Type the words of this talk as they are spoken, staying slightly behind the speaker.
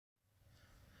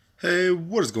Hey,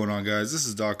 what is going on, guys? This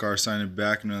is Doc R signing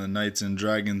back into the Knights and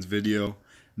Dragons video.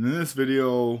 And in this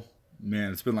video,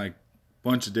 man, it's been like a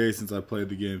bunch of days since I played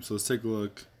the game. So let's take a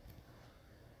look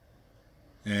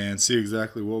and see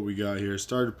exactly what we got here.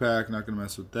 Starter pack, not going to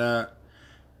mess with that.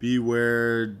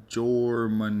 Beware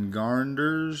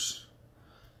Jormungandrs.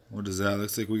 What is that?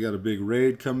 Looks like we got a big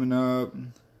raid coming up.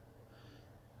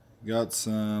 Got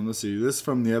some, let's see, this is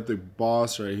from the epic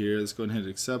boss right here. Let's go ahead and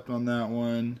hit accept on that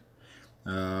one.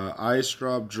 Ice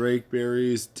drop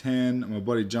Drakeberries 10. My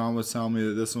buddy John was telling me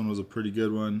that this one was a pretty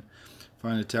good one.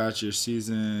 Find attach your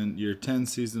 10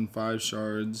 season 5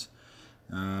 shards.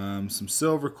 Some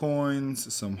silver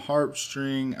coins, some harp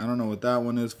string. I don't know what that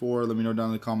one is for. Let me know down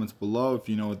in the comments below if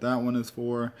you know what that one is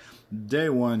for. Day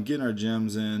one, getting our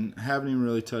gems in. Haven't even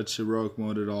really touched heroic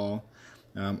mode at all.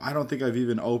 I don't think I've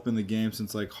even opened the game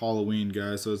since like Halloween,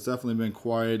 guys. So it's definitely been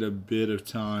quite a bit of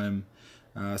time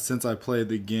since I played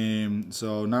the game.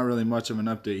 So not really much of an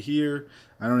update here.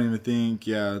 I don't even think,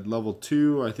 yeah, level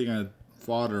 2, I think I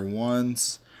fought her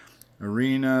once.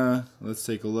 Arena, let's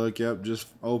take a look. Yep, just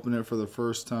open it for the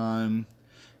first time.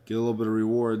 Get a little bit of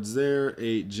rewards there.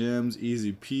 8 gems,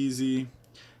 easy peasy.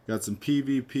 Got some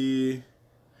PvP.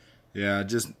 Yeah,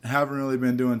 just haven't really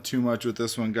been doing too much with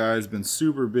this one, guys. Been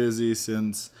super busy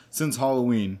since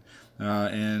Halloween.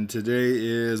 And today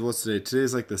is, what's today?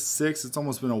 Today's like the 6th. It's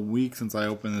almost been a week since I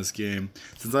opened this game.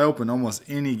 Since I opened almost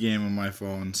any game on my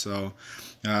phone. So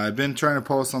I've been trying to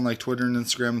post on like Twitter and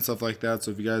Instagram and stuff like that. So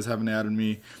if you guys haven't added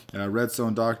me,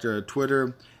 Redstone Doctor at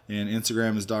Twitter. And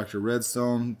Instagram is Doctor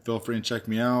Redstone. Feel free to check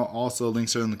me out. Also,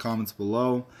 links are in the comments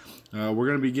below. We're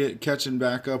going to be catching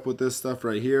back up with this stuff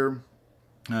right here.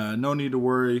 No need to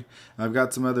worry. I've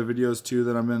got some other videos too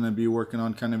that I'm going to be working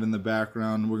on kind of in the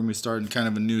background. We're going to be starting kind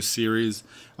of a new series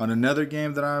on another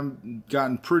game that I've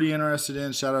gotten pretty interested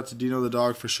in. Shout out to Dino the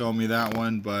dog for showing me that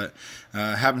one, but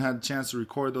haven't had a chance to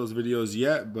record those videos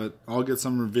yet, but I'll get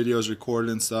some videos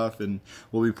recorded and stuff, and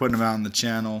we'll be putting them out on the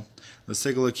channel. Let's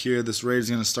take a look here. This raid is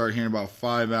going to start here in about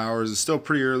 5 hours. It's still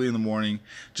pretty early in the morning.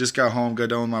 Just got home, got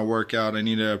done with my workout. I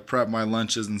need to prep my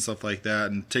lunches and stuff like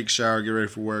that and take a shower, get ready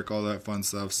for work, all that fun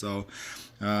stuff. So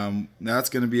that's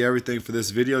going to be everything for this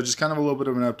video. Just kind of a little bit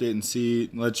of an update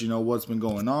and let you know what's been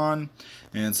going on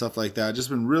and stuff like that. Just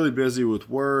been really busy with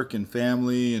work and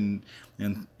family and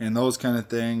those kind of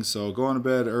things. So going to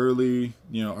bed early,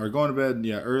 or going to bed,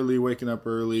 yeah, early, waking up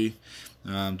early.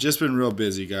 Just been real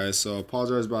busy, guys, so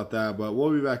apologize about that, but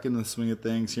we'll be back in the swing of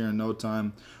things here in no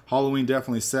time. Halloween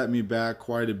definitely set me back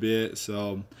quite a bit,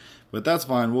 but that's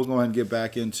fine. We'll go ahead and get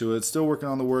back into it. Still working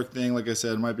on the work thing. Like I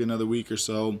said, it might be another week or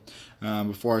so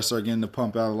before I start getting to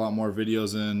pump out a lot more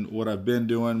videos than what I've been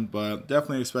doing, but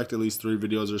definitely expect at least 3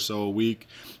 videos or so a week.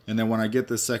 And then when I get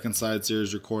this second side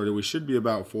series recorded, we should be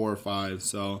about 4 or 5.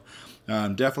 So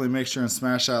definitely make sure and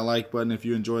smash that like button if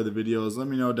you enjoy the videos. Let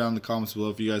me know down in the comments below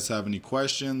if you guys have any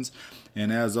questions.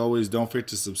 And as always, don't forget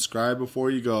to subscribe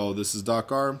before you go. This is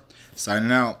Doc R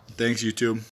signing out. Thanks, YouTube.